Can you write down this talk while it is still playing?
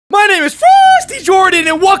My name is Frosty Jordan,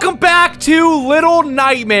 and welcome back to Little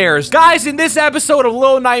Nightmares. Guys, in this episode of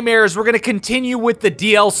Little Nightmares, we're gonna continue with the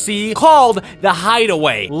DLC called The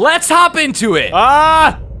Hideaway. Let's hop into it.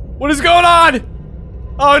 What is going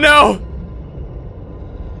on? Oh no.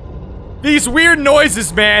 These weird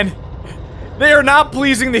noises, man. They are not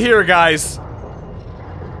pleasing to hear, guys.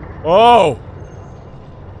 Oh.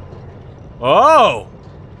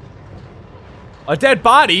 A dead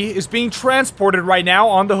body is being transported right now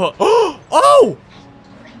on the hook. Oh!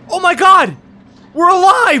 Oh my god! We're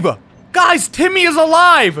alive! Guys, Timmy is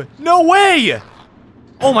alive! No way!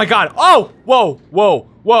 Oh my god. Oh!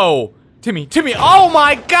 Whoa. Timmy. Oh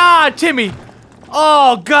my god, Timmy!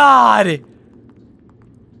 Oh god!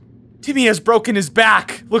 Timmy has broken his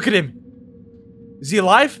back. Look at him. Is he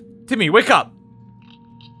alive? Timmy, wake up.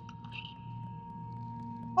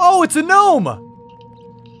 Oh, it's a gnome!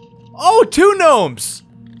 Oh, 2 gnomes!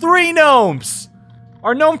 3 gnomes!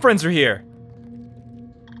 Our gnome friends are here.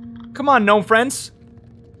 Come on, gnome friends.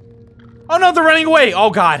 Oh no, they're running away! Oh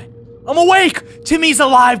god. I'm awake! Timmy's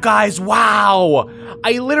alive, guys! Wow!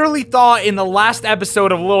 I literally thought in the last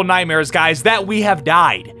episode of Little Nightmares, guys, that we have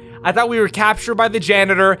died. I thought we were captured by the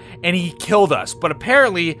janitor and he killed us. But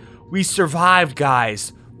apparently, we survived,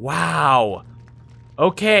 guys. Wow.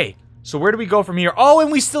 Okay, so where do we go from here? Oh,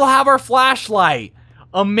 and we still have our flashlight.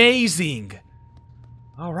 Amazing.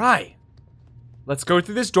 All right. Let's go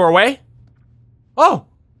through this doorway. Oh,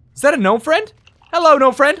 is that a gnome friend? Hello,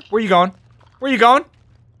 gnome friend. Where you going? Where you going?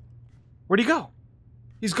 Where'd he go?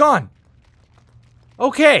 He's gone.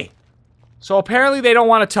 Okay. So apparently they don't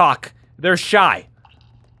want to talk. They're shy.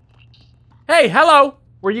 Hey, hello.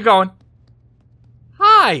 Where you going?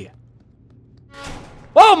 Hi.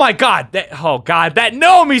 Oh my god. That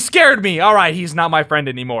gnome, he scared me. All right, he's not my friend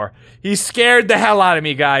anymore. He scared the hell out of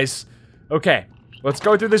me, guys. Okay, let's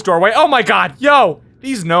go through this doorway. Oh my god, yo,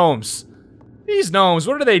 these gnomes. These gnomes,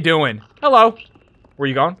 what are they doing? Hello. Where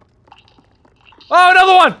you going? Oh,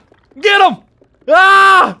 another one. Get him.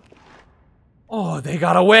 Ah! Oh, they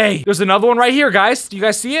got away. There's another one right here, guys. Do you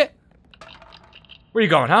guys see it? Where you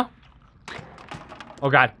going, huh? Oh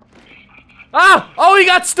god. Ah! Oh, he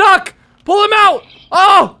got stuck. Pull him out.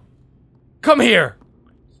 Oh! Come here.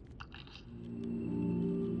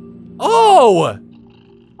 Oh!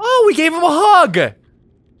 Oh, we gave him a hug!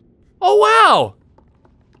 Oh, wow!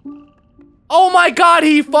 Oh my god,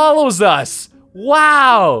 he follows us!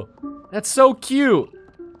 Wow! That's so cute.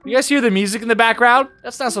 You guys hear the music in the background?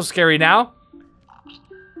 That's not so scary now.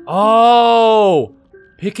 Oh!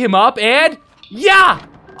 Pick him up and... yeah!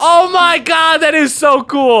 Oh my god, that is so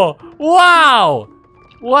cool! Wow!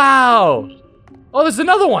 Wow! Oh, there's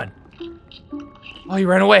another one! Oh, he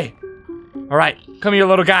ran away. All right, come here,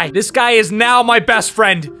 little guy. This guy is now my best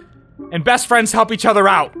friend. And best friends help each other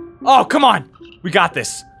out. Oh, come on. We got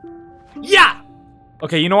this. Yeah!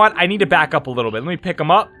 Okay, you know what? I need to back up a little bit. Let me pick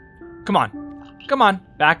him up. Come on. Come on.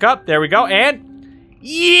 Back up. There we go. And...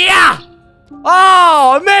 yeah!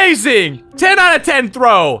 Oh, amazing! 10 out of 10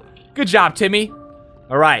 throw. Good job, Timmy.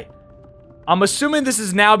 All right. I'm assuming this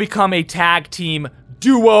has now become a tag team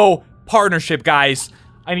duo partnership, guys.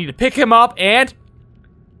 I need to pick him up and...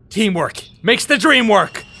 teamwork makes the dream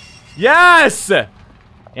work. Yes!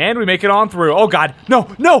 And we make it on through. Oh god. No.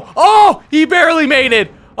 Oh! He barely made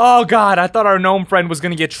it. Oh god. I thought our gnome friend was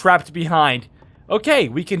gonna get trapped behind. Okay,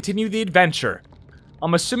 we continue the adventure.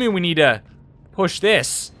 I'm assuming we need to push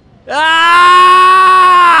this. Ah!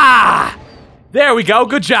 There we go.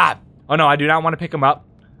 Good job. Oh no, I do not want to pick him up.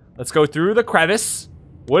 Let's go through the crevice.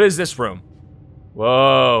 What is this room?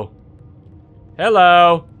 Whoa.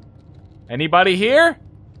 Hello. Anybody here?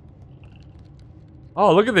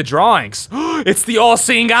 Oh, look at the drawings. It's the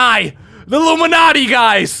all-seeing eye! The Illuminati,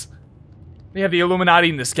 guys! They have the Illuminati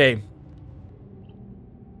in this game.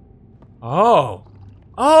 Oh.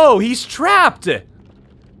 Oh, he's trapped!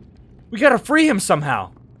 We gotta free him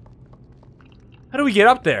somehow. How do we get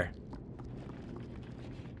up there?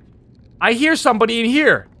 I hear somebody in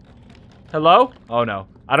here. Hello? Oh, no.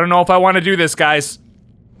 I don't know if I want to do this, guys.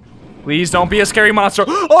 Please don't be a scary monster.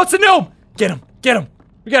 Oh, it's a gnome! Get him! Get him!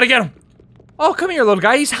 We gotta get him! Oh, come here, little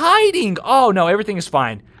guy. He's hiding. Oh, no, everything is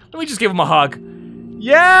fine. Let me just give him a hug.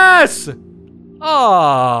 Yes!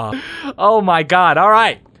 Oh, oh my god. All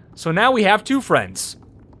right. So now we have 2 friends.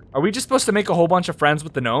 Are we just supposed to make a whole bunch of friends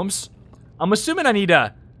with the gnomes? I'm assuming I need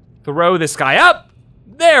to throw this guy up.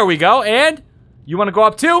 There we go. And you want to go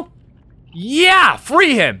up too? Yeah,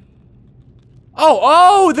 free him.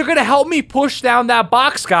 Oh, they're going to help me push down that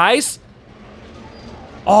box, guys.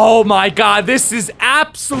 Oh my god, this is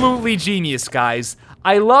absolutely genius, guys.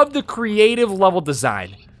 I love the creative level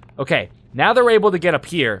design. Okay, now they're able to get up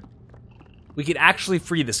here. we could actually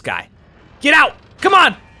free this guy. Get out! Come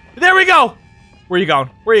on! There we go! Where you going?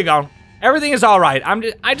 Where you going? Everything is alright.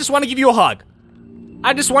 I just want to give you a hug.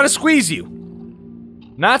 I just want to squeeze you.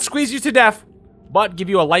 Not squeeze you to death, but give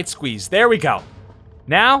you a light squeeze. There we go.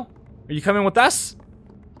 Now, are you coming with us?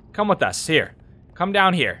 Come with us. Here. Come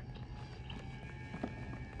down here.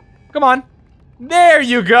 Come on. There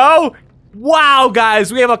you go! Wow,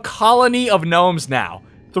 guys, we have a colony of gnomes now.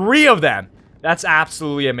 3 of them. That's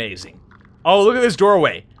absolutely amazing. Oh, look at this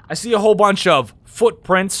doorway. I see a whole bunch of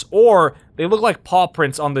footprints, or they look like paw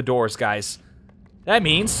prints on the doors, guys. That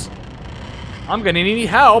means I'm gonna need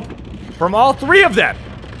help from all 3 of them.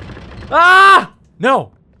 Ah!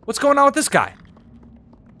 No. What's going on with this guy?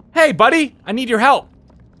 Hey, buddy, I need your help.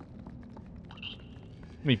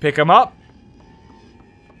 Let me pick him up.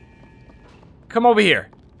 Come over here.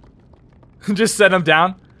 Just set him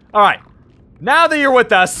down. Alright. Now that you're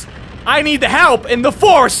with us, I need the help and the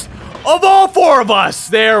force of all 4 of us.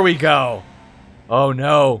 There we go. Oh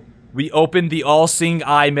no. We opened the all-seeing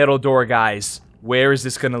eye metal door, guys. Where is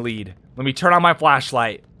this gonna lead? Let me turn on my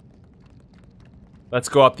flashlight. Let's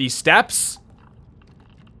go up these steps.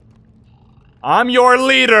 I'm your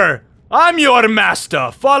leader. I'm your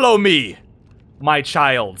master. Follow me. My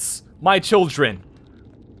childs. My children.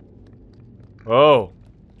 Oh.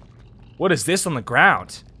 What is this on the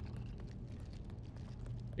ground?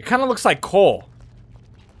 It kind of looks like coal.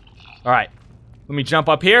 Alright. Let me jump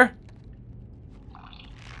up here.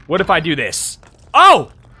 What if I do this?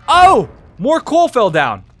 Oh! Oh! More coal fell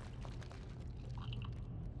down.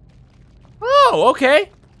 Oh,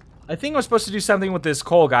 okay. I think I'm supposed to do something with this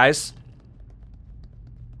coal, guys.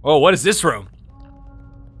 Oh, what is this room?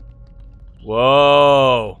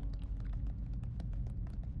 Whoa.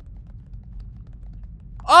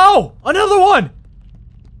 Oh, another one.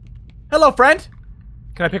 Hello, friend.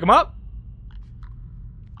 Can I pick him up?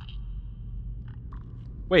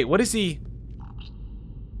 Wait, what is he?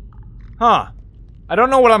 Huh. I don't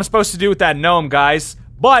know what I'm supposed to do with that gnome, guys.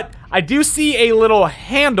 But I do see a little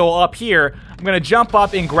handle up here. I'm gonna jump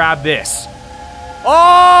up and grab this.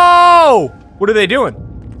 Oh! What are they doing?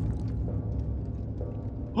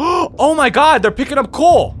 Oh my god, they're picking up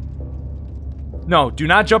coal. No, do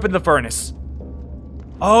not jump in the furnace.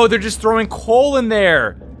 Oh, they're just throwing coal in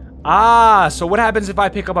there. Ah, so what happens if I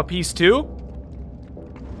pick up a piece too?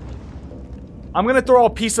 I'm gonna throw a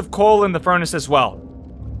piece of coal in the furnace as well.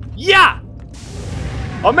 Yeah!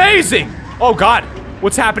 Amazing! Oh god,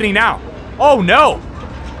 what's happening now? Oh no!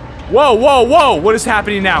 Whoa, whoa, whoa, what is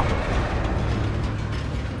happening now?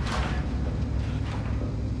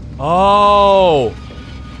 Oh.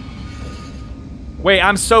 Wait,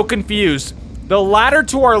 I'm so confused. The ladder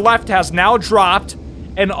to our left has now dropped,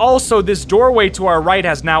 and also this doorway to our right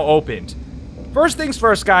has now opened. First things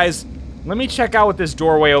first, guys, let me check out what this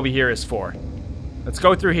doorway over here is for. Let's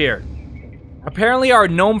go through here. Apparently our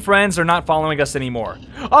gnome friends are not following us anymore.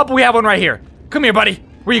 Oh, but we have one right here. Come here, buddy.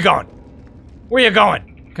 Where you going? Where you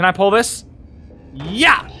going? Can I pull this?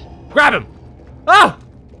 Yeah! Grab him! Oh!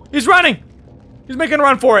 He's running! He's making a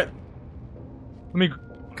run for it.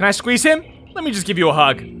 Can I squeeze him? Let me just give you a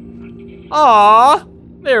hug.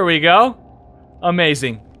 Aww! There we go.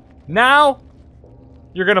 Amazing. Now,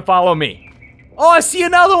 you're gonna follow me. Oh, I see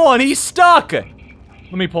another one! He's stuck!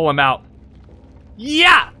 Let me pull him out.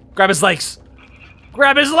 Yeah! Grab his legs.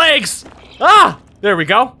 Grab his legs! Ah! There we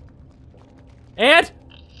go. And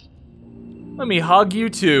let me hug you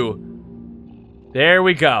too. There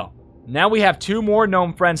we go. Now we have 2 more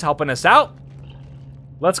gnome friends helping us out.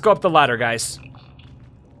 Let's go up the ladder, guys.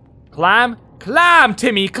 Climb. Climb,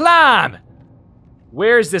 Timmy, climb!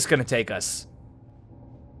 Where is this gonna take us?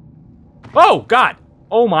 Oh, God.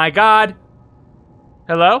 Oh, my God.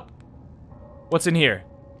 Hello? What's in here?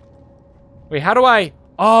 Wait, how do I...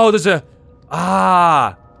 Oh, there's a...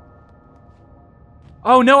 Ah.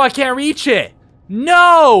 Oh, no, I can't reach it.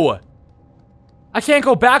 No! I can't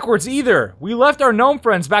go backwards either. We left our gnome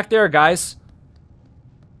friends back there, guys.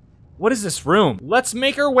 What is this room? Let's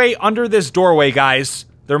make our way under this doorway, guys.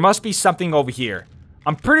 There must be something over here.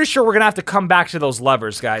 I'm pretty sure we're gonna have to come back to those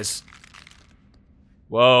levers, guys.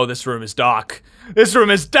 Whoa, this room is dark. This room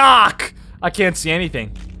is dark! I can't see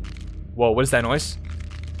anything. Whoa, what is that noise?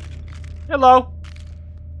 Hello?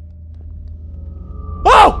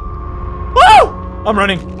 Oh! Oh! I'm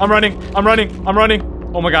running, I'm running, I'm running, I'm running.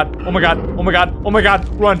 Oh my god, oh my god, oh my god, oh my god.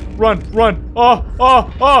 Run, run, run. Oh,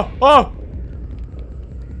 oh, oh, oh!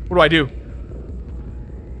 What do I do?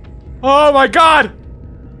 Oh my god!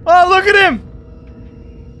 Oh, look at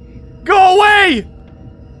him! Go away!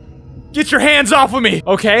 Get your hands off of me!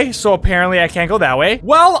 Okay, so apparently I can't go that way.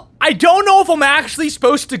 Well, I don't know if I'm actually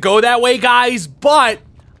supposed to go that way, guys, but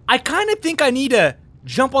I kind of think I need to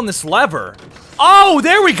jump on this lever. Oh,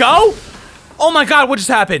 there we go! Oh my god, what just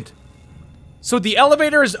happened? So the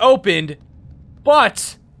elevator is opened,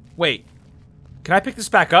 but... Wait. Can I pick this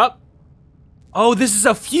back up? Oh, this is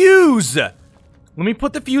a fuse! Let me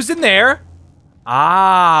put the fuse in there.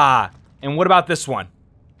 Ah. And what about this one?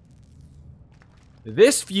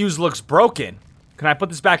 This fuse looks broken. Can I put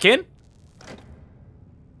this back in?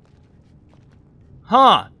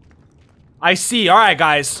 Huh. I see. Alright,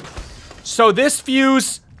 guys. So this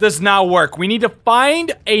fuse does not work. We need to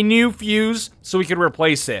find a new fuse so we can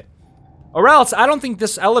replace it. Or else, I don't think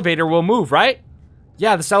this elevator will move, right?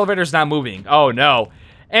 Yeah, this elevator's not moving. Oh, no.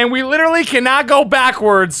 And we literally cannot go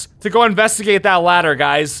backwards to go investigate that ladder,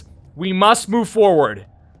 guys. We must move forward.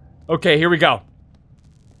 Okay, here we go.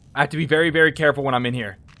 I have to be very, very careful when I'm in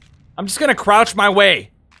here. I'm just gonna crouch my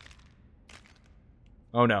way.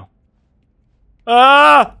 Oh, no.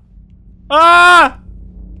 Ah! Ah!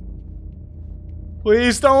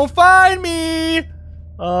 Please don't find me!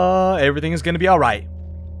 Everything is gonna be alright.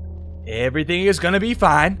 Everything is gonna be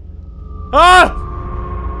fine. Ah!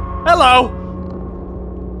 Hello!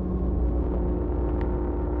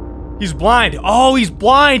 He's blind. Oh, he's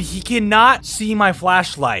blind. He cannot see my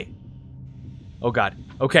flashlight. Oh, God.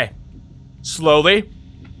 Okay. Slowly.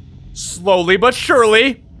 Slowly but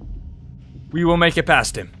surely. We will make it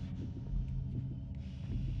past him.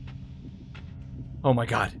 Oh, my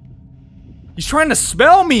God. He's trying to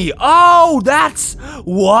smell me. Oh, that's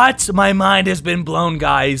what? My mind has been blown,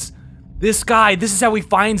 guys. This guy, this is how he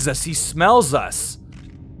finds us. He smells us.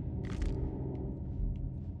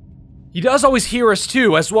 He does always hear us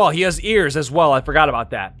too, as well. He has ears as well. I forgot about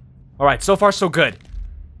that. Alright, so far so good.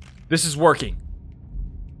 This is working.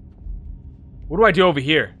 What do I do over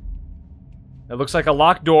here? That looks like a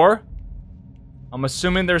locked door. I'm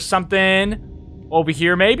assuming there's something over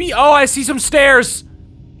here, maybe? Oh, I see some stairs!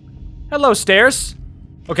 Hello, stairs.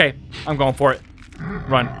 Okay, I'm going for it.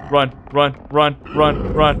 Run, run, run, run,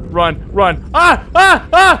 run, run, run, run. Ah! Ah!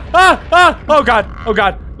 Ah! Ah! Ah! Oh, God. Oh,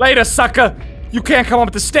 God. Later, sucker. You can't come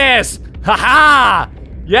up the stairs. Ha-ha!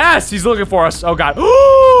 Yes, he's looking for us. Oh, God.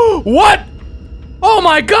 What? Oh,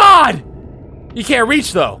 my God! He can't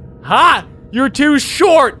reach, though. Ha! You're too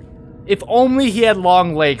short. If only he had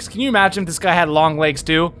long legs. Can you imagine if this guy had long legs,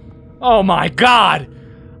 too? Oh, my God.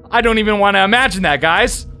 I don't even want to imagine that,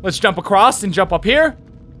 guys. Let's jump across and jump up here.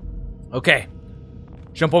 Okay.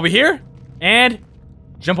 Jump over here. And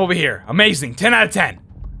jump over here. Amazing. 10 out of 10.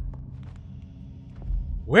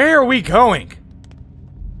 Where are we going?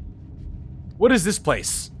 What is this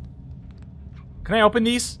place? Can I open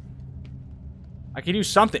these? I can do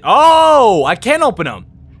something. Oh, I can open them.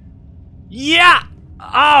 Yeah.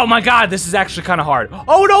 Oh my God, this is actually kind of hard.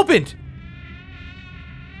 Oh, it opened.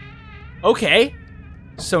 Okay.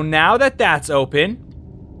 So now that that's open,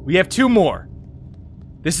 we have 2 more.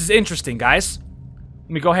 This is interesting, guys.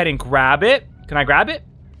 Let me go ahead and grab it. Can I grab it?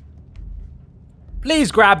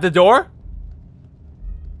 Please grab the door.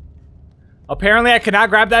 Apparently, I cannot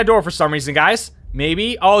grab that door for some reason, guys.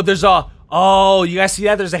 Maybe. Oh, there's a... Oh, you guys see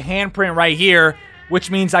that? There's a handprint right here,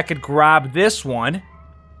 which means I could grab this one.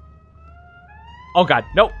 Oh, God.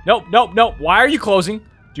 Nope, nope, nope, nope. Why are you closing?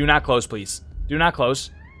 Do not close, please. Do not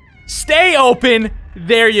close. Stay open.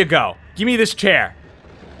 There you go. Give me this chair.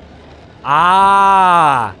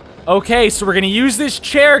 Ah. Okay, so we're going to use this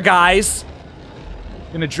chair, guys.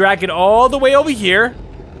 Gonna drag it all the way over here.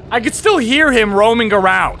 I could still hear him roaming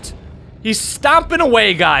around. He's stomping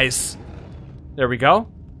away, guys. There we go.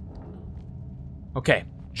 Okay.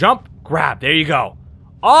 Jump. Grab. There you go.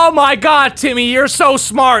 Oh my God, Timmy. You're so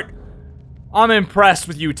smart. I'm impressed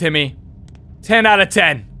with you, Timmy. 10 out of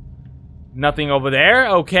 10. Nothing over there.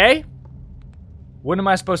 Okay. What am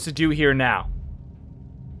I supposed to do here now?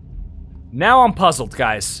 Now I'm puzzled,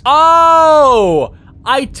 guys. Oh!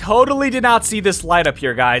 I totally did not see this light up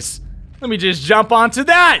here, guys. Let me just jump onto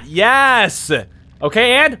that. Yes.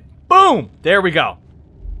 Okay, and... boom! There we go.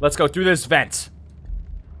 Let's go through this vent.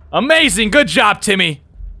 Amazing! Good job, Timmy!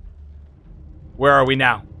 Where are we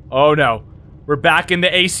now? Oh, no. We're back in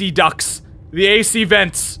the AC ducts. The AC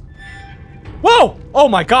vents. Whoa! Oh,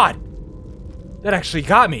 my God. That actually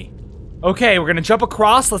got me. Okay, we're gonna jump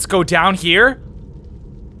across. Let's go down here.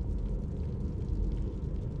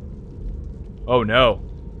 Oh, no.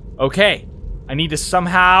 Okay. I need to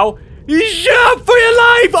somehow... jump for your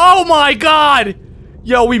life! Oh, my God!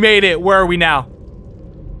 Yo, we made it. Where are we now?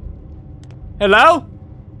 Hello?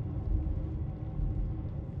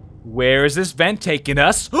 Where is this vent taking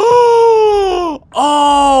us?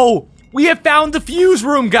 Oh! We have found the fuse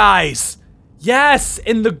room, guys! Yes,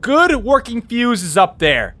 and the good working fuse is up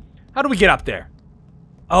there. How do we get up there?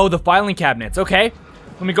 Oh, the filing cabinets. Okay.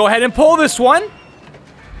 Let me go ahead and pull this one.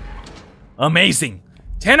 Amazing.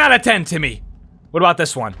 10 out of 10, Timmy. What about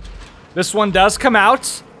this one? This one does come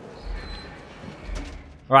out.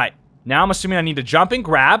 All right. Now I'm assuming I need to jump and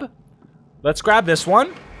grab. Let's grab this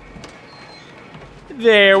one.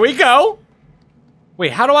 There we go.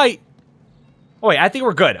 Wait, how do I... Oh, wait, I think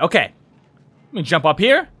we're good. Okay. Let me jump up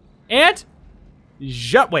here. And...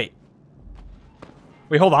 Jump. Wait,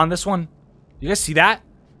 hold on. This one... You guys see that?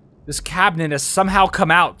 This cabinet has somehow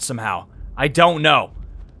come out somehow. I don't know.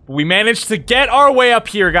 But we managed to get our way up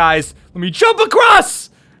here, guys. Let me jump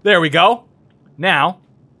across! There we go. Now...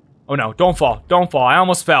 Oh, no. Don't fall. Don't fall. I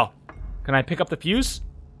almost fell. Can I pick up the fuse?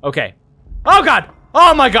 Okay. Oh, God!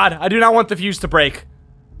 Oh, my God! I do not want the fuse to break.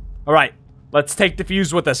 Alright. Let's take the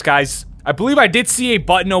fuse with us, guys. I believe I did see a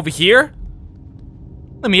button over here.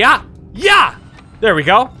 Let me out. Yeah! There we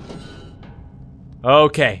go.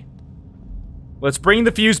 Okay. Let's bring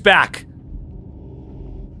the fuse back.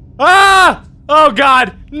 Ah! Oh,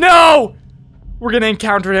 God! No! We're gonna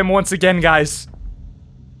encounter him once again, guys.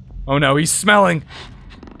 Oh, no. He's smelling.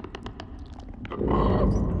 Ah!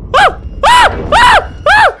 Ah! Ah!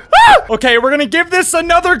 Ah! Ah! Okay, we're gonna give this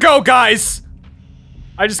another go, guys.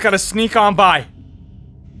 I just gotta sneak on by.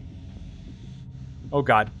 Oh,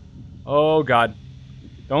 God. Oh, God.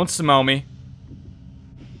 Don't smell me.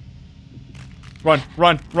 Run,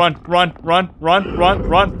 run, run, run, run, run, run,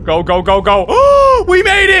 run. Go, go, go, go. Oh, we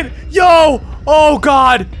made it! Yo! Oh,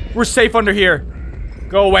 God. We're safe under here.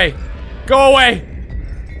 Go away. Go away.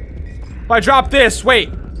 If I drop this, wait.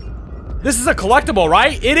 This is a collectible,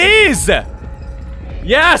 right? It is!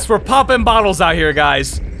 Yes, we're popping bottles out here,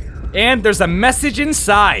 guys. And there's a message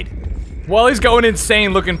inside. Well, he's going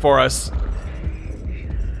insane looking for us.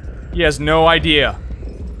 He has no idea.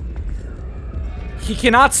 He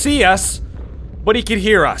cannot see us, but he can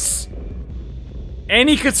hear us. And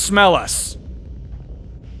he could smell us.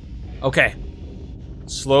 Okay.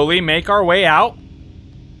 Slowly make our way out.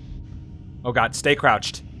 Oh, God, stay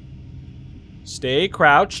crouched. Stay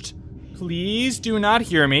crouched. Please do not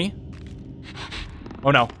hear me.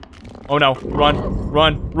 Oh, no. Oh, no. Run,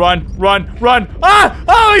 run, run, run, run. Ah!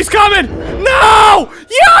 Oh, he's coming! No!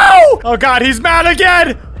 Yo! Oh, God, he's mad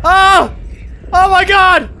again! Ah! Oh, my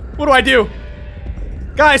God! What do I do?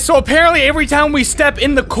 Guys, so apparently every time we step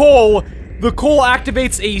in the coal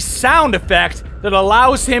activates a sound effect that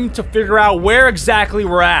allows him to figure out where exactly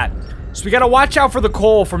we're at. So we gotta watch out for the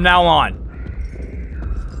coal from now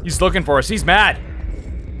on. He's looking for us. He's mad.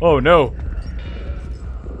 Oh, no.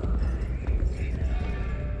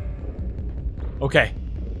 Okay.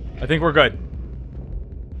 I think we're good.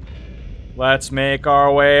 Let's make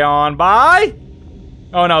our way on by.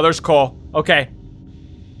 Oh, no, there's coal. Okay.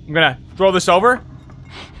 I'm gonna throw this over.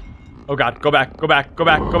 Oh, God. Go back. Go back. Go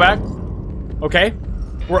back. Go back. Okay.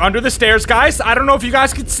 We're under the stairs, guys. I don't know if you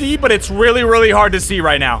guys can see, but it's really, really hard to see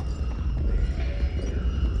right now.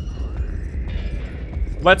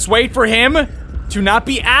 Let's wait for him to not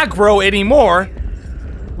be aggro anymore.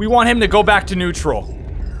 We want him to go back to neutral.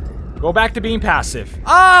 Go back to being passive.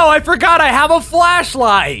 Oh, I forgot I have a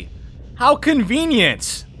flashlight. How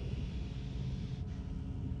convenient.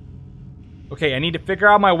 Okay, I need to figure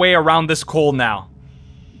out my way around this coal now.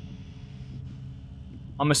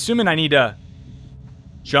 I'm assuming I need to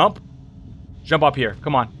jump. Jump up here.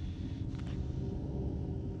 Come on.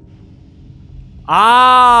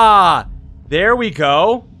 Ah! There we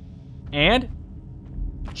go. And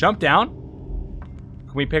jump down.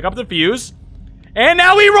 Can we pick up the fuse? And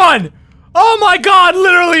now we run! Oh my God,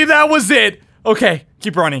 literally that was it. Okay,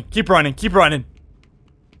 keep running, keep running, keep running.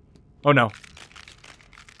 Oh no.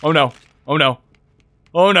 Oh no. Oh no.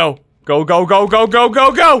 Oh no. Go, go, go, go, go,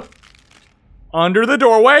 go, go! Under the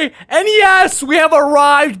doorway. And yes, we have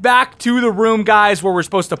arrived back to the room, guys, where we're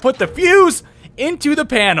supposed to put the fuse into the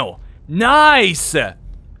panel. Nice!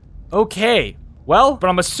 Okay. Well, but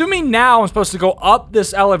I'm assuming now I'm supposed to go up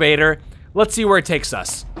this elevator. Let's see where it takes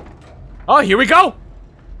us. Oh, here we go!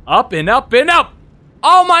 Up and up and up!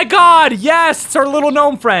 Oh my God! Yes! It's our little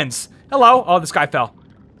gnome friends! Hello! Oh, this guy fell.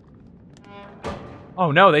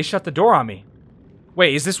 Oh no, they shut the door on me.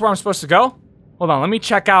 Wait, is this where I'm supposed to go? Hold on, let me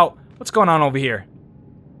check out what's going on over here.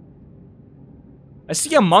 I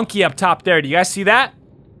see a monkey up top there. Do you guys see that?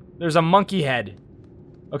 There's a monkey head.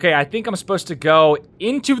 Okay, I think I'm supposed to go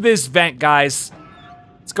into this vent, guys.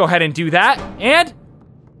 Let's go ahead and do that. And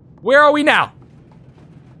where are we now?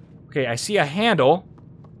 Okay, I see a handle.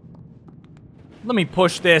 Let me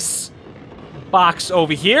push this box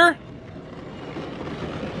over here.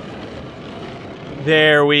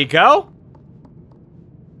 There we go.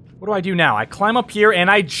 What do I do now? I climb up here and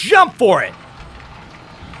I jump for it.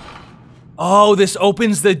 Oh, this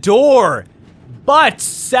opens the door. But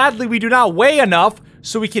sadly, we do not weigh enough,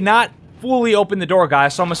 so we cannot fully open the door,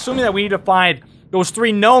 guys. So I'm assuming that we need to find those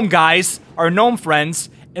 3 gnome guys, our gnome friends,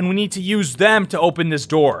 and we need to use them to open this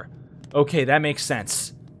door. Okay, that makes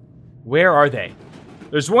sense. Where are they?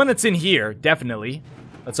 There's one that's in here, definitely.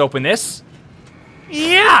 Let's open this.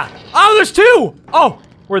 Yeah! Oh, there's 2! Oh,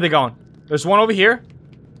 where are they going? There's one over here.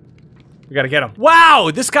 We gotta get him.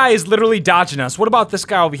 Wow, this guy is literally dodging us. What about this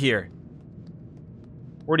guy over here?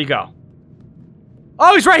 Where'd he go?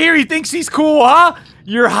 Oh, he's right here. He thinks he's cool, huh?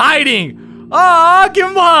 You're hiding. Oh, give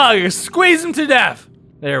him a hug. Squeeze him to death.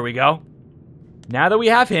 There we go. Now that we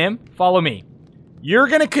have him, follow me. You're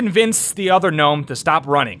gonna convince the other gnome to stop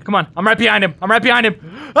running. Come on, I'm right behind him. I'm right behind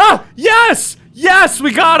him. Oh, yes! Yes,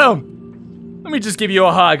 we got him! Let me just give you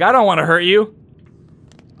a hug. I don't want to hurt you.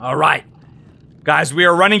 All right. Guys, we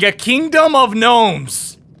are running a kingdom of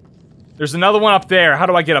gnomes. There's another one up there. How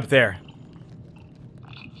do I get up there?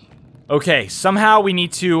 Okay, somehow we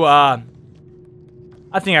need to, I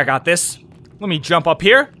think I got this. Let me jump up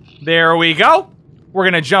here. There we go. We're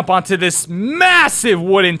gonna jump onto this massive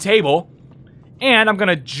wooden table. And I'm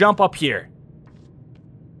gonna jump up here.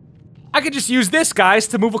 I could just use this, guys,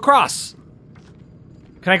 to move across.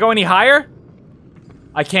 Can I go any higher?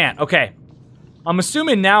 I can't, okay. I'm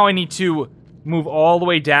assuming now I need to move all the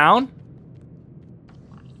way down.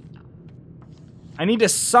 I need to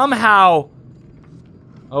somehow...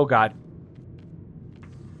 Oh, God.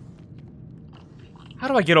 How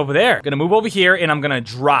do I get over there? I'm gonna move over here and I'm gonna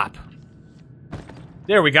drop.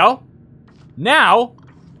 There we go. Now,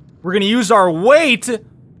 we're gonna use our weight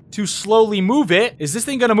to slowly move it. Is this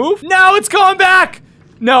thing gonna move? No, it's going back!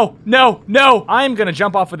 No, no, no! I'm gonna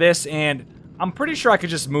jump off of this and I'm pretty sure I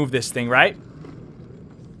could just move this thing, right?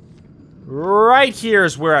 Right here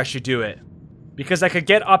is where I should do it. Because I could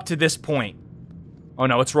get up to this point. Oh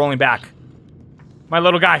no, it's rolling back. My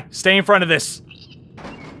little guy, stay in front of this.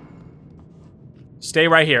 Stay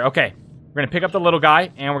right here. Okay. We're gonna pick up the little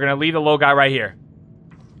guy, and we're gonna leave the little guy right here.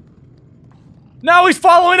 No, he's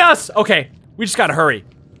following us! Okay, we just gotta hurry.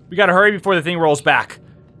 We gotta hurry before the thing rolls back.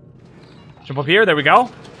 Jump up here, there we go.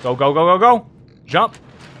 Go, go, go, go, go. Jump.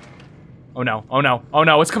 Oh no, oh no, oh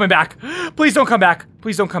no, it's coming back. Please don't come back.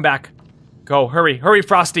 Please don't come back. Go, hurry, hurry,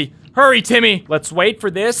 Frosty. Hurry, Timmy. Let's wait for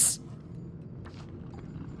this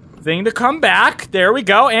thing to come back. There we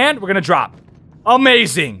go, and we're gonna drop.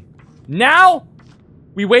 Amazing. Now,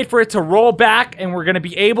 we wait for it to roll back, and we're gonna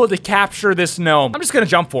be able to capture this gnome. I'm just gonna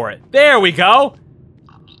jump for it. There we go.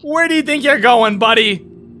 Where do you think you're going, buddy?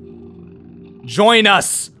 Join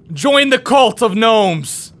us. Join the cult of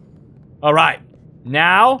gnomes. All right.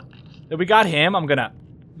 Now that we got him, I'm gonna,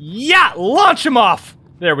 yeah, launch him off.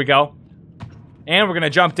 There we go. And we're gonna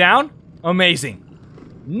jump down. Amazing.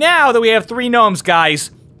 Now that we have 3 gnomes,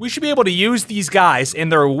 guys, we should be able to use these guys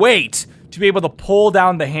and their weight to be able to pull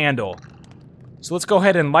down the handle. So let's go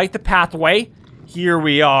ahead and light the pathway. Here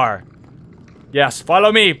we are. Yes,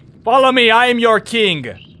 follow me. Follow me, I am your king.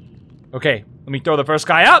 Okay, let me throw the first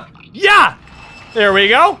guy up. Yeah! There we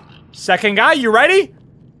go. Second guy, you ready?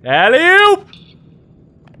 Alley-oop!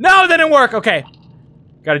 No, that didn't work. Okay.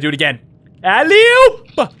 Gotta do it again.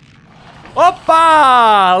 Alley-oop!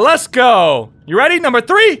 Oppa! Let's go. You ready? Number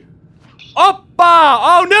 3. Oppa!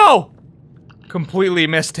 Oh no! Completely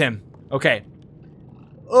missed him. Okay.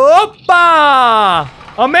 Oppa!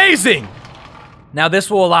 Amazing! Now this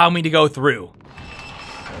will allow me to go through.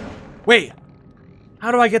 Wait.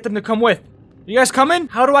 How do I get them to come with? You guys coming?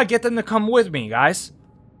 How do I get them to come with me, guys?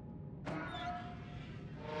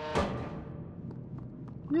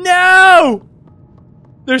 No!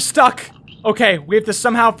 They're stuck. Okay, we have to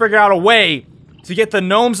somehow figure out a way to get the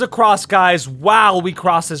gnomes across, guys, while we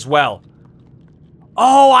cross as well.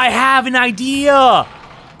 Oh, I have an idea!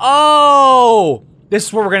 Oh! This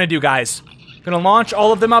is what we're gonna do, guys. Gonna launch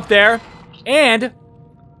all of them up there, and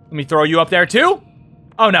let me throw you up there too.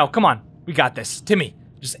 Oh no, come on. We got this. Timmy,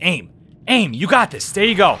 just aim. Aim, you got this. There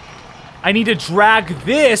you go. I need to drag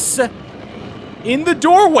this in the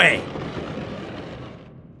doorway.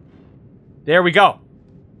 There we go.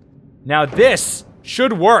 Now this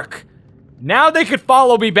should work. Now they could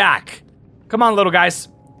follow me back. Come on, little guys.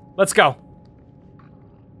 Let's go.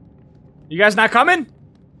 You guys not coming?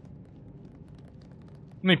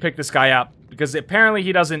 Let me pick this guy up, because apparently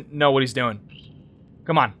he doesn't know what he's doing.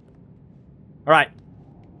 Come on. Alright.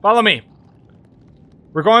 Follow me.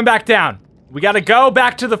 We're going back down. We gotta go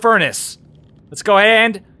back to the furnace. Let's go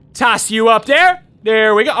ahead and toss you up there.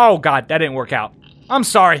 There we go. Oh god, that didn't work out. I'm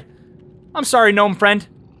sorry. I'm sorry, gnome friend.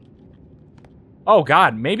 Oh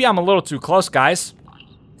god, maybe I'm a little too close, guys.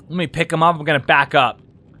 Let me pick him up. I'm gonna back up.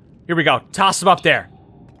 Here we go. Toss him up there.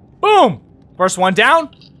 Boom! First one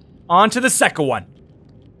down. On to the second one.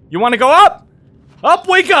 You want to go up? Up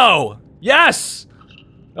we go! Yes!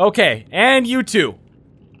 Okay, and you too.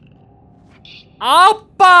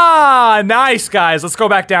 Uppa! Nice, guys. Let's go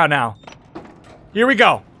back down now. Here we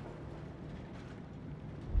go.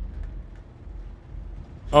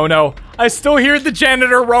 Oh no. I still hear the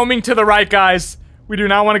janitor roaming to the right, guys. We do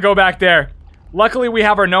not want to go back there. Luckily, we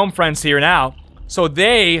have our gnome friends here now. So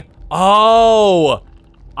they... Oh!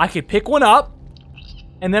 I could pick one up,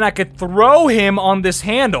 and then I could throw him on this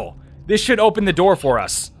handle. This should open the door for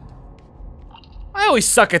us. I always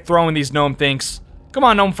suck at throwing these gnome things. Come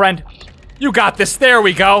on, gnome friend. You got this. There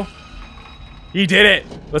we go. He did it.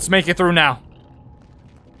 Let's make it through now.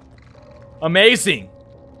 Amazing.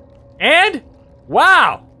 And...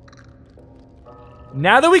 Wow.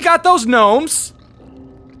 Now that we got those gnomes,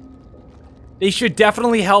 they should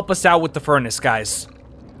definitely help us out with the furnace, guys.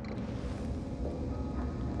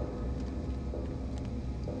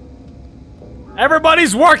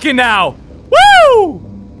 Everybody's working now.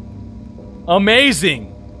 Woo! Amazing.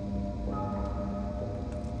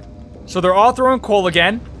 So they're all throwing coal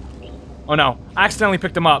again. Oh no, I accidentally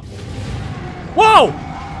picked them up. Whoa!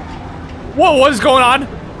 Whoa, what is going on?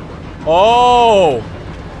 Oh.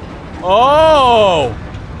 Oh.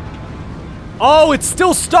 Oh, it's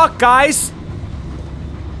still stuck, guys.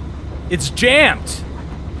 It's jammed.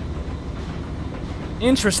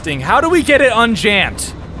 Interesting. How do we get it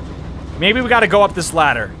unjammed? Maybe we gotta go up this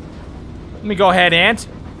ladder. Let me go ahead and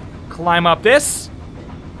climb up this.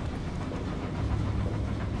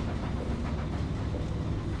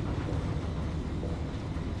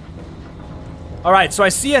 Alright, so I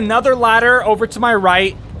see another ladder over to my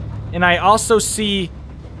right. And I also see...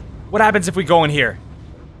 What happens if we go in here?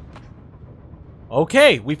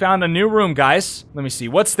 Okay, we found a new room, guys. Let me see.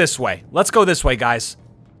 What's this way? Let's go this way, guys.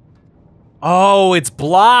 Oh, it's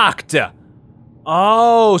blocked.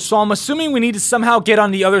 Oh, so I'm assuming we need to somehow get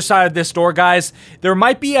on the other side of this door, guys. There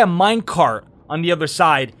might be a minecart on the other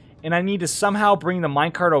side, and I need to somehow bring the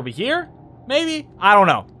minecart over here? Maybe? I don't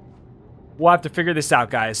know. We'll have to figure this out,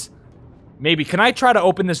 guys. Maybe. Can I try to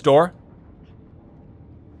open this door?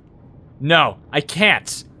 No, I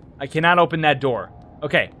can't. I cannot open that door.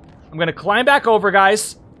 Okay, I'm gonna climb back over,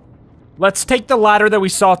 guys. Let's take the ladder that we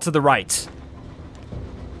saw to the right.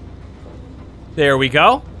 There we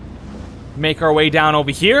go. Make our way down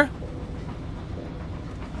over here.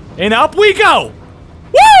 And up we go!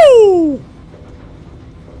 Woo!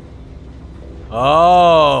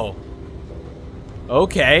 Oh.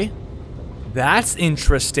 Okay. That's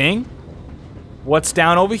interesting. What's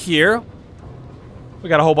down over here? We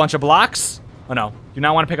got a whole bunch of blocks. Oh no, do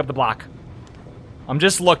not want to pick up the block. I'm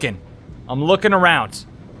just looking. I'm looking around.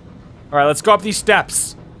 Alright, let's go up these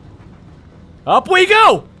steps. Up we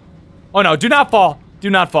go! Oh no, do not fall. Do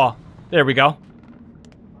not fall. There we go.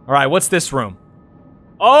 Alright, what's this room?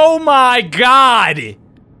 Oh my god!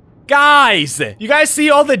 Guys! You guys see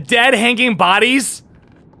all the dead hanging bodies?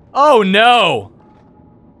 Oh no!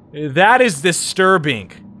 That is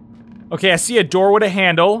disturbing. Okay, I see a door with a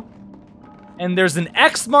handle. And there's an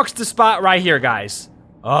X marks the spot right here, guys.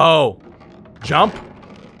 Oh. Jump.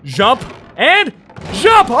 Jump. And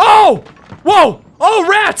jump! Oh! Whoa! Oh,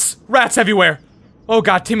 rats! Rats everywhere. Oh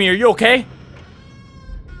god, Timmy, are you okay?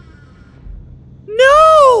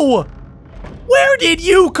 No! Where did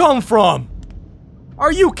you come from?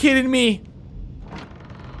 Are you kidding me?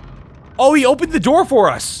 Oh, he opened the door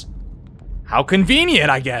for us. How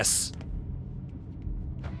convenient, I guess.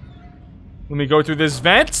 Let me go through this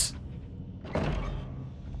vent.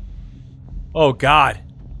 Oh god.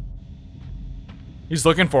 He's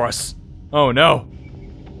looking for us. Oh no.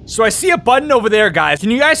 So I see a button over there, guys.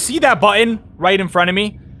 Can you guys see that button right in front of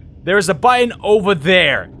me? There's a button over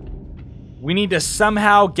there. We need to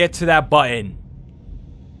somehow get to that button.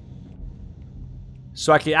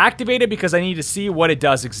 So I can activate it because I need to see what it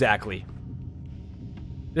does exactly.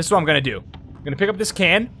 This is what I'm gonna do. I'm gonna pick up this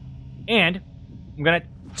can, and I'm gonna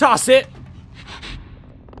toss it.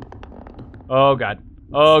 Oh god.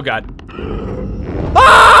 Oh god.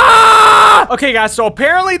 Ah! Okay guys, so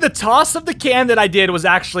apparently the toss of the can that I did was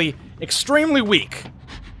actually extremely weak.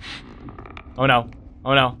 Oh no.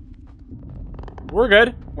 Oh no. We're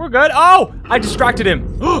good. We're good. Oh! I distracted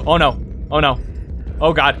him. Oh no. Oh no.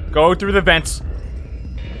 Oh god. Go through the vents.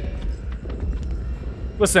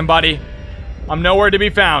 Listen, buddy. I'm nowhere to be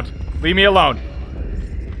found. Leave me alone.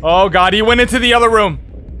 Oh god, he went into the other room.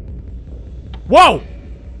 Whoa!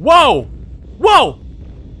 Whoa! Whoa!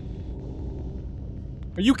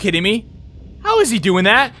 Are you kidding me? How is he doing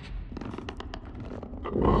that?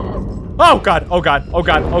 Oh god, oh god, oh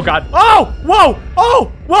god, oh god. Oh! Whoa!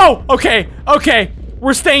 Oh! Whoa! Okay, okay.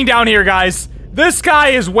 We're staying down here, guys. This guy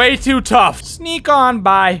is way too tough. Sneak on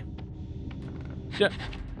by.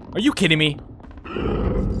 Are you kidding me?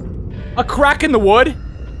 A crack in the wood?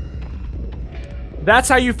 That's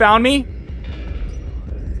how you found me?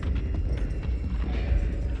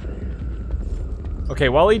 Okay,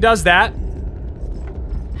 while he does that.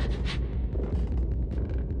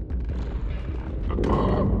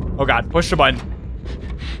 Oh god, push the button.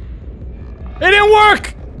 It didn't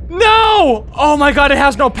work! No! Oh my god, it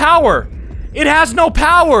has no power. It has no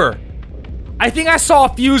power. I think I saw a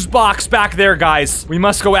fuse box back there, guys. We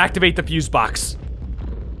must go activate the fuse box.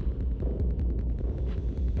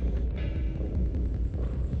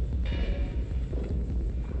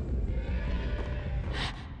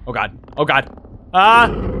 Oh god. Oh god.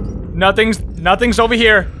 Nothing's over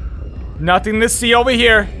here. Nothing to see over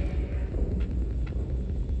here.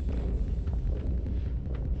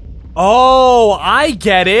 Oh, I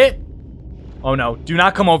get it. Oh no, do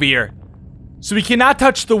not come over here. So we cannot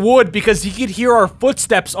touch the wood because he could hear our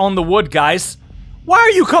footsteps on the wood, guys. Why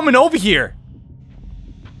are you coming over here?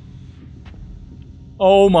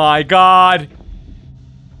 Oh my god.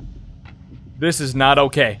 This is not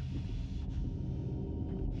okay.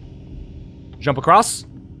 Jump across.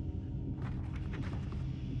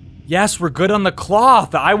 Yes, we're good on the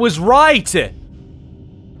cloth. I was right.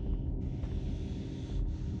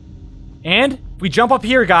 And if we jump up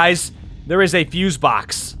here, guys, there is a fuse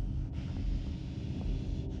box.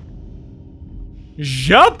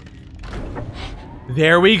 Jump!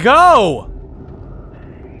 There we go!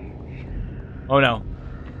 Oh no.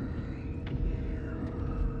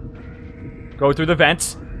 Go through the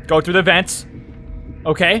vents. Go through the vents.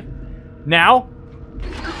 Okay. Now,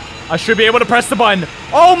 I should be able to press the button.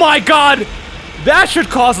 Oh my god! That should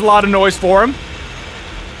cause a lot of noise for him.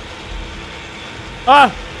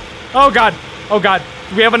 Oh god. Oh god.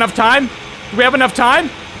 Do we have enough time? Do we have enough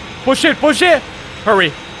time? Push it, push it! Hurry.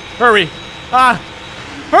 Hurry.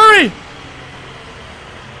 Hurry!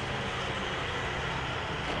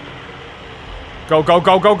 Go, go,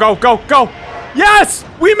 go, go, go, go, go! Yes!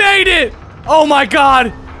 We made it! Oh my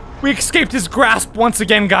god! We escaped his grasp once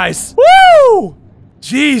again, guys. Woo!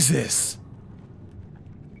 Jesus.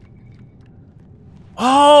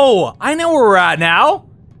 Oh, I know where we're at now.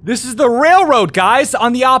 This is the railroad, guys,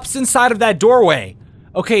 on the opposite side of that doorway.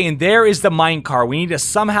 Okay, and there is the minecart. We need to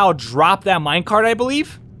somehow drop that minecart, I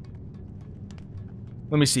believe.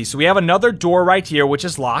 Let me see. So we have another door right here, which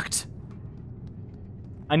is locked.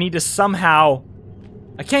 I need to somehow...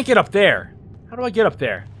 I can't get up there. How do I get up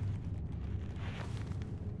there?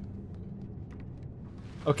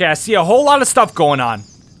 Okay, I see a whole lot of stuff going on.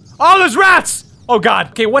 Oh, there's rats! Oh, God.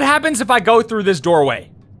 Okay, what happens if I go through this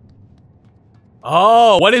doorway?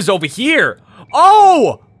 Oh, what is over here?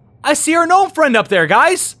 Oh! I see our gnome friend up there,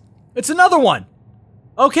 guys. It's another one.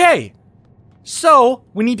 Okay. So,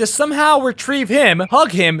 we need to somehow retrieve him,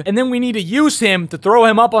 hug him, and then we need to use him to throw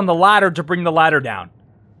him up on the ladder to bring the ladder down.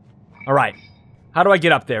 Alright. How do I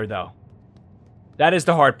get up there, though? That is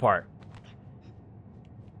the hard part.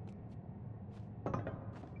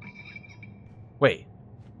 Wait.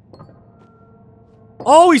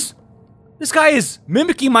 Oh, this guy is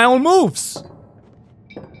mimicking my own moves.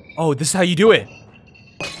 Oh, this is how you do it.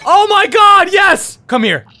 Oh my god, yes! Come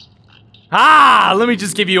here. Let me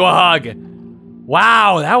just give you a hug.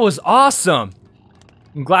 Wow, that was awesome.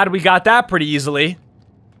 I'm glad we got that pretty easily.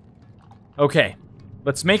 Okay,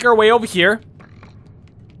 let's make our way over here.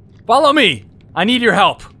 Follow me. I need your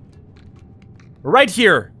help. Right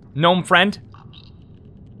here, gnome friend.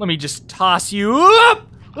 Let me just toss you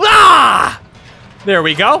up. There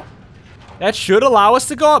we go. That should allow us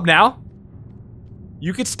to go up now.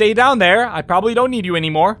 You could stay down there. I probably don't need you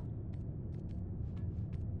anymore.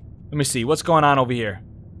 Let me see. What's going on over here?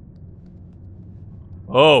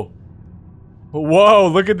 Oh. Whoa,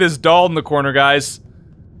 look at this doll in the corner, guys.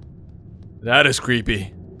 That is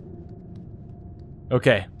creepy.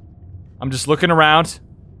 Okay. I'm just looking around.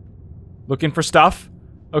 Looking for stuff.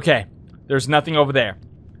 Okay. There's nothing over there.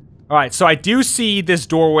 Alright, so I do see this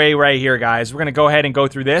doorway right here, guys. We're gonna go ahead and go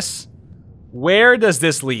through this. Where does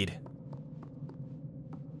this lead?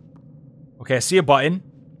 Okay, I see a button.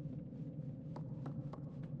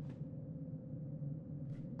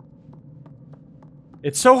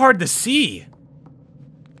 It's so hard to see.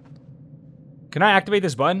 Can I activate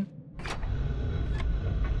this button?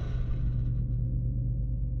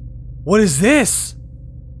 What is this?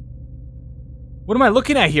 What am I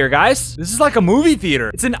looking at here, guys? This is like a movie theater.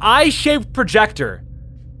 It's an eye-shaped projector.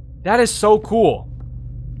 That is so cool.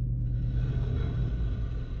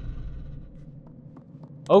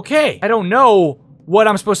 Okay, I don't know what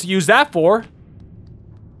I'm supposed to use that for.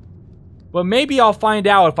 But maybe I'll find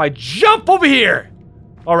out if I jump over here.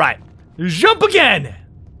 All right, jump again.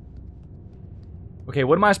 Okay,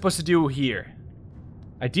 what am I supposed to do here?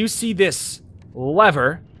 I do see this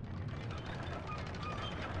lever.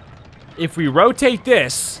 If we rotate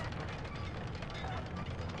this...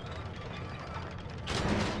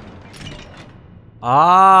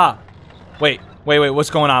 Ah! Wait,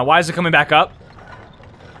 what's going on? Why is it coming back up?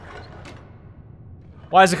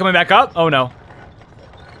 Why is it coming back up? Oh no.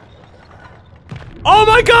 Oh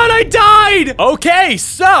my god, I died! Okay,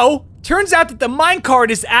 so... turns out that the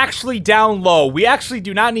minecart is actually down low. We actually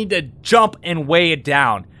do not need to jump and weigh it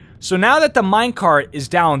down. So now that the minecart is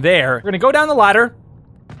down there, we're gonna go down the ladder.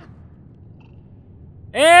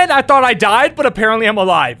 And I thought I died, but apparently I'm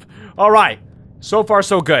alive. Alright, so far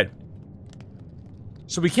so good.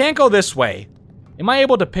 So we can't go this way. Am I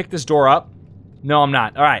able to pick this door up? No, I'm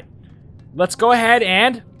not. Alright, let's go ahead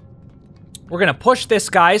and... we're gonna push this,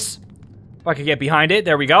 guys. If I could get behind it,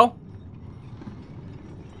 there we go.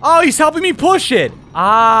 Oh, he's helping me push it.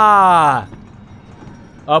 Ah.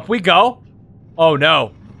 Up we go. Oh,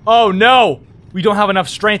 no. Oh, no. We don't have enough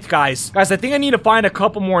strength, guys. Guys, I think I need to find a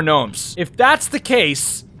couple more gnomes. If that's the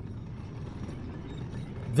case,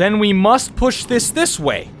 then we must push this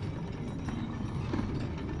way.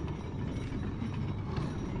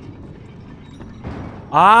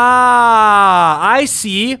 Ah, I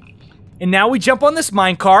see. And now we jump on this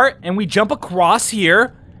minecart, and we jump across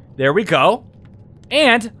here. There we go.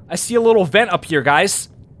 And I see a little vent up here, guys.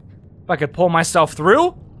 If I could pull myself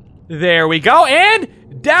through. There we go,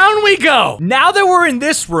 and down we go. Now that we're in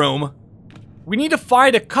this room, we need to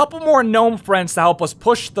find a couple more gnome friends to help us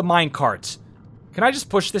push the minecart. Can I just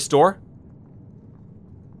push this door?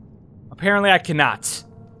 Apparently I cannot.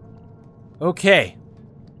 Okay.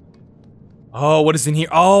 Oh, what is in here?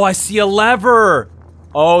 Oh, I see a lever.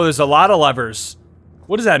 Oh, there's a lot of levers.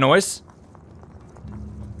 What is that noise?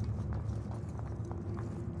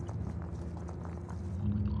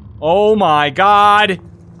 Oh my god.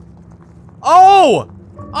 Oh!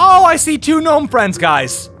 Oh, I see two gnome friends,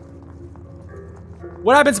 guys.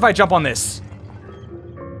 What happens if I jump on this?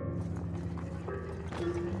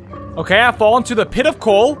 Okay, I fall into the pit of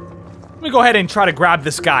coal. Let me go ahead and try to grab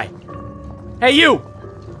this guy. Hey, you!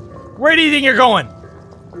 Where do you think you're going?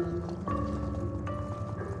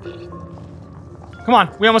 Come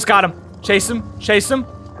on, we almost got him. Chase him, chase him.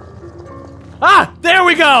 Ah, there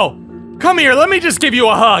we go! Come here, let me just give you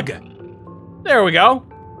a hug. There we go.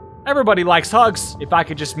 Everybody likes hugs. If I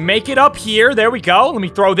could just make it up here, there we go. Let me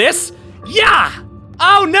throw this. Yeah!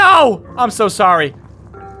 Oh no! I'm so sorry.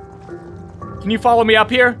 Can you follow me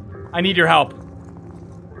up here? I need your help.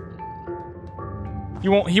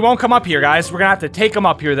 He won't come up here, guys. We're gonna have to take him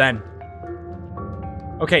up here then.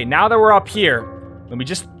 Okay, now that we're up here, let me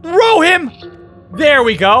just throw him! There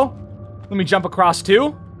we go. Let me jump across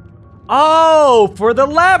too. Oh, for the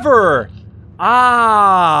lever!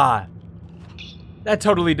 Ah! That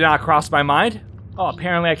totally did not cross my mind. Oh,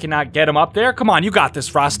 apparently I cannot get him up there. Come on, you got this,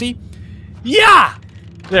 Frosty. Yeah!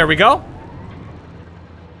 There we go.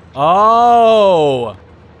 Oh.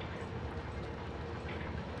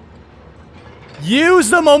 Use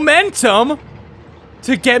the momentum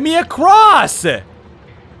to get me across.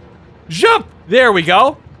 Jump! There we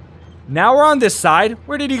go. Now we're on this side.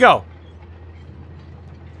 Where did he go?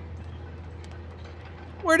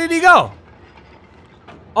 Where did he go?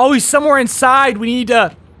 Oh, he's somewhere inside. We need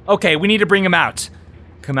to... Okay, we need to bring him out.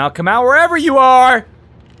 Come out, wherever you are.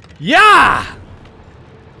 Yeah!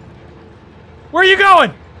 Where are you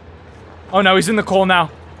going? Oh no, he's in the coal now.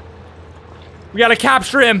 We gotta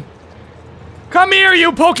capture him. Come here,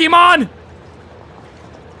 you Pokemon!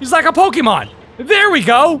 He's like a Pokemon. There we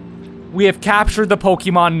go. We have captured the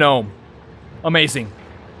Pokemon Gnome. Amazing.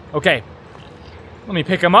 Okay. Let me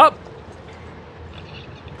pick him up.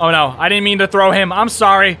 Oh no, I didn't mean to throw him. I'm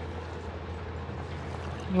sorry.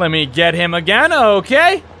 Let me get him again.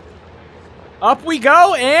 Okay. Up we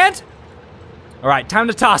go and... Alright, time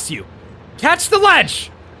to toss you. Catch the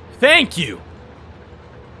ledge! Thank you.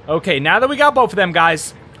 Okay, now that we got both of them,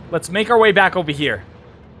 guys, let's make our way back over here.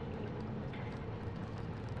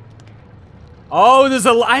 Oh, there's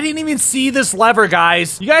a... I didn't even see this lever,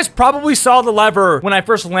 guys. You guys probably saw the lever when I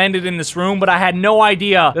first landed in this room, but I had no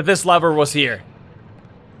idea that this lever was here.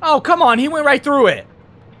 Oh, come on. He went right through it.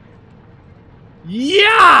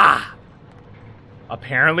 Yeah!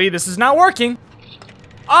 Apparently, this is not working.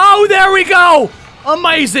 Oh, there we go!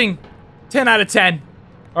 Amazing. 10 out of 10.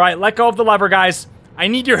 All right, let go of the lever, guys. I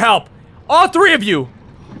need your help. All three of you.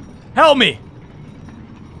 Help me.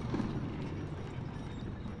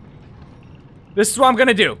 This is what I'm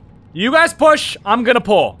gonna do. You guys push, I'm gonna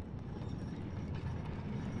pull.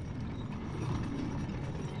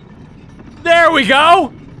 we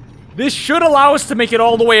go. This should allow us to make it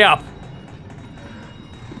all the way up.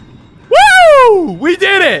 Woo! We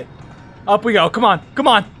did it! Up we go. Come on. Come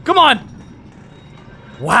on. Come on.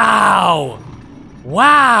 Wow.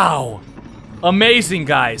 Wow. Amazing,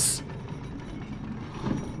 guys.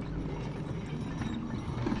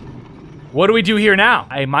 What do we do here now?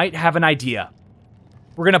 I might have an idea.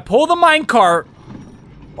 We're gonna pull the minecart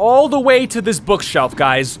all the way to this bookshelf,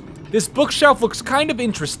 guys. This bookshelf looks kind of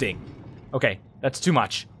interesting. Okay, that's too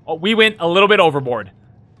much. Oh, we went a little bit overboard.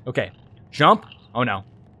 Okay, jump. Oh no.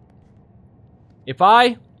 If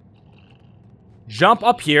I jump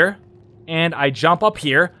up here and I jump up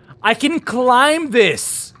here, I can climb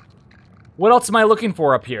this. What else am I looking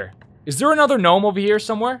for up here? Is there another gnome over here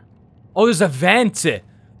somewhere? Oh, there's a vent. Let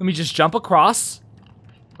me just jump across.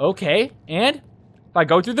 Okay, and if I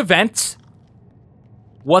go through the vent,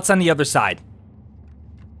 what's on the other side?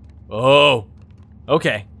 Oh,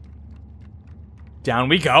 okay. Down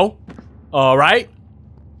we go. All right.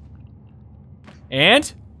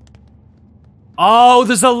 And? Oh,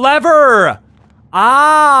 there's a lever.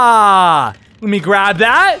 Ah, let me grab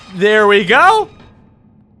that. There we go.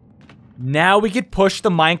 Now we can push the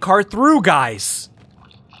minecart through, guys.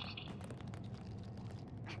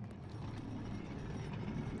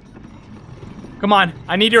 Come on,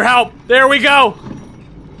 I need your help. There we go.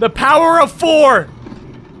 The power of 4.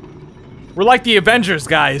 We're like the Avengers,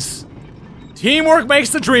 guys. Teamwork makes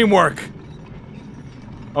the dream work.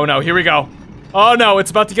 Oh no, here we go. Oh no, it's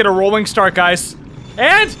about to get a rolling start, guys.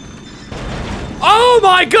 And... oh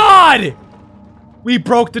my god! We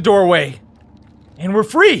broke the doorway. And we're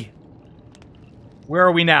free. Where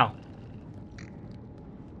are we now?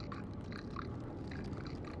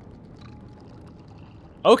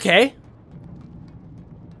 Okay.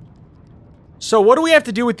 So what do we have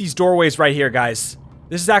to do with these doorways right here, guys?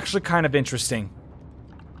 This is actually kind of interesting.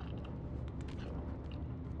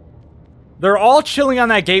 They're all chilling on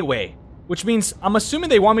that gateway, which means I'm assuming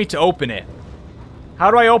they want me to open it.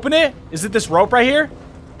 How do I open it? Is it this rope right here?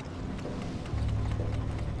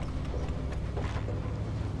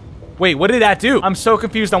 Wait, what did that do? I'm so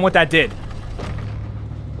confused on what that did.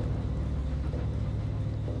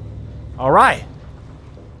 All right.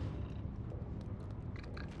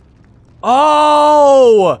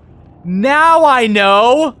 Oh, now I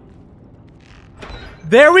know.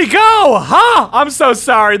 There we go. Huh? I'm so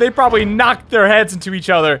sorry. They probably knocked their heads into each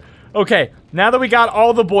other. Okay, now that we got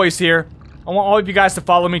all the boys here, I want all of you guys to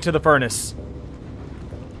follow me to the furnace.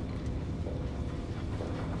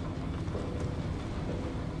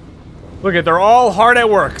 Look at, they're all hard at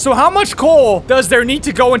work. So how much coal does there need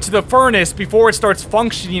to go into the furnace before it starts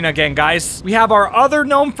functioning again, guys? We have our other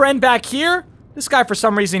gnome friend back here. This guy, for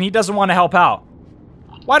some reason, he doesn't want to help out.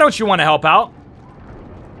 Why don't you want to help out?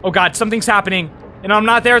 Oh god, something's happening, and I'm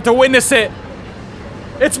not there to witness it.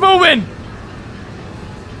 It's moving!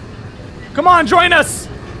 Come on, join us!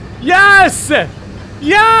 Yes!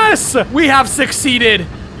 Yes! We have succeeded.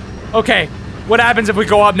 Okay, what happens if we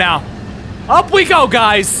go up now? Up we go,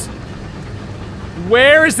 guys!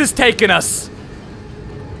 Where is this taking us?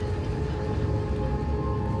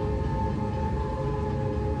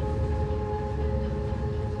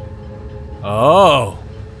 Oh.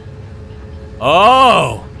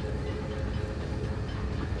 Oh.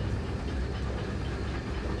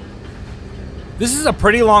 This is a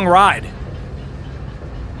pretty long ride.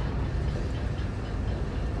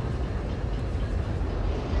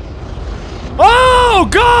 Oh,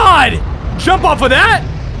 God! Jump off of that!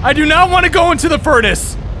 I do not want to go into the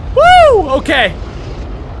furnace. Woo! Okay.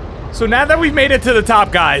 So now that we've made it to the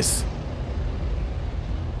top, guys,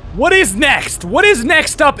 what is next? What is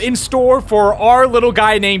next up in store for our little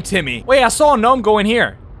guy named Timmy? Wait, I saw a gnome go in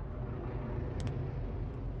here.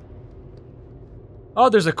 Oh,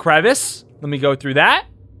 there's a crevice. Let me go through that.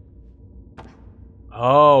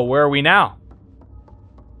 Oh, where are we now?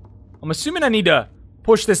 I'm assuming I need to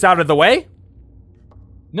push this out of the way.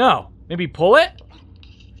 No, maybe pull it?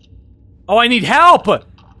 Oh, I need help!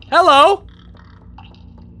 Hello!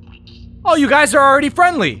 Oh, you guys are already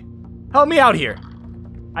friendly. Help me out here.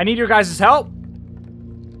 I need your guys' help.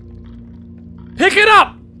 Pick it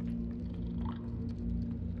up!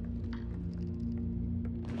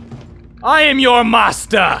 I am your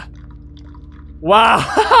master!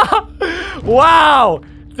 Wow. Wow!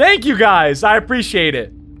 Thank you guys. I appreciate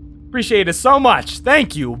it. Appreciate it so much.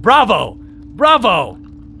 Thank you. Bravo. Bravo.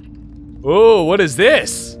 Oh, what is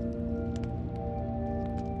this?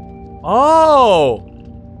 Oh.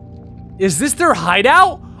 Is this their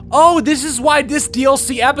hideout? Oh, this is why this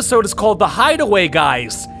DLC episode is called the Hideaway,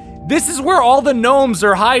 guys. This is where all the gnomes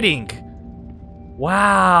are hiding.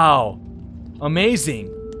 Wow. Amazing.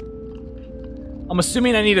 I'm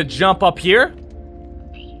assuming I need to jump up here.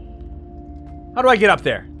 How do I get up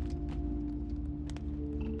there?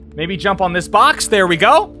 Maybe jump on this box. There we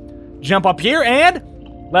go. Jump up here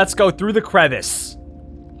and let's go through the crevice.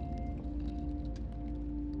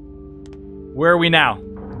 Where are we now?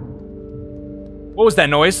 What was that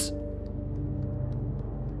noise?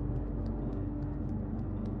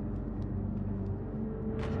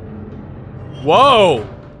 Whoa!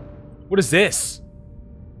 What is this?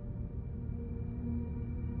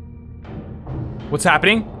 What's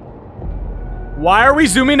happening? Why are we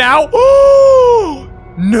zooming out? Oh!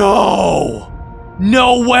 No!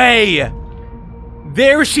 No way!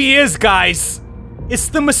 There she is, guys! It's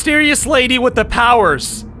the mysterious lady with the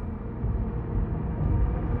powers.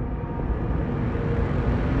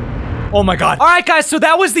 Oh my god. Alright guys, so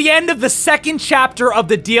that was the end of the second chapter of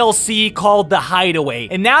the DLC called The Hideaway.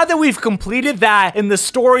 And now that we've completed that and the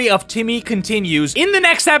story of Timmy continues, in the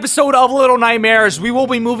next episode of Little Nightmares, we will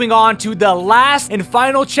be moving on to the last and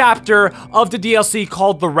final chapter of the DLC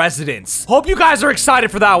called The Residence. Hope you guys are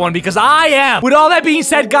excited for that one because I am. With all that being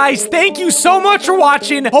said, guys, thank you so much for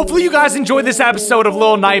watching. Hopefully you guys enjoyed this episode of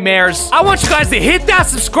Little Nightmares. I want you guys to hit that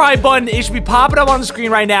subscribe button. It should be popping up on the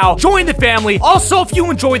screen right now. Join the family. Also, if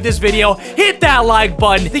you enjoyed this video, hit that like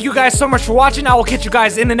button. Thank you guys so much for watching. I will catch you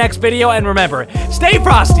guys in the next video. And remember, stay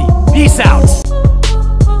frosty. Peace out.